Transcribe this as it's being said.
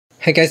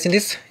Hey guys, in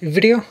this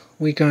video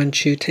we're going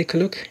to take a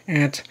look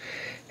at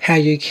how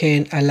you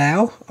can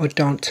allow or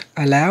don't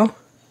allow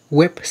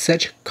web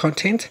search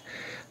content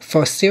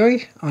for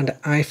Siri on the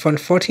iPhone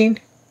 14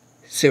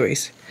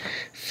 series.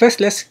 First,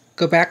 let's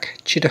go back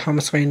to the home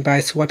screen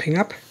by swiping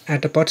up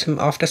at the bottom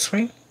of the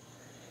screen.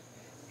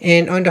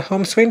 And on the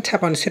home screen,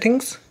 tap on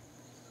Settings.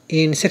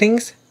 In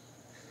Settings,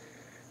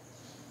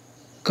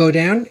 go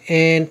down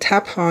and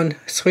tap on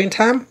Screen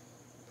Time.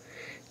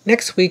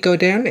 Next, we go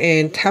down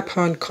and tap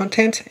on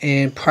Content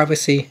and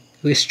Privacy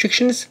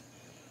Restrictions.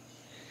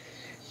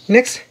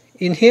 Next,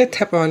 in here,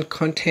 tap on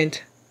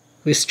Content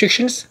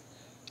Restrictions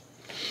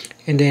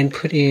and then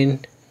put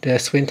in the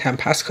screen time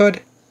passcode.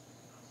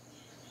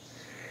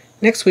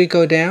 Next, we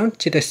go down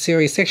to the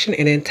Siri section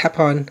and then tap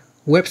on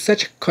Web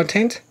Search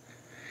Content.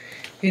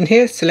 In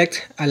here,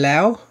 select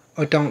Allow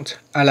or Don't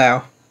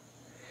Allow.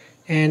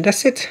 And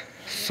that's it.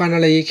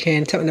 Finally, you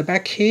can tap on the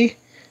back key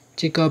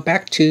to go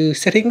back to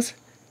Settings.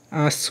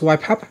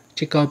 Swipe up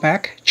to go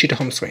back to the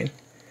home screen.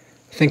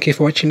 Thank you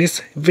for watching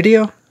this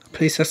video.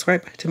 Please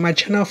subscribe to my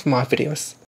channel for more videos.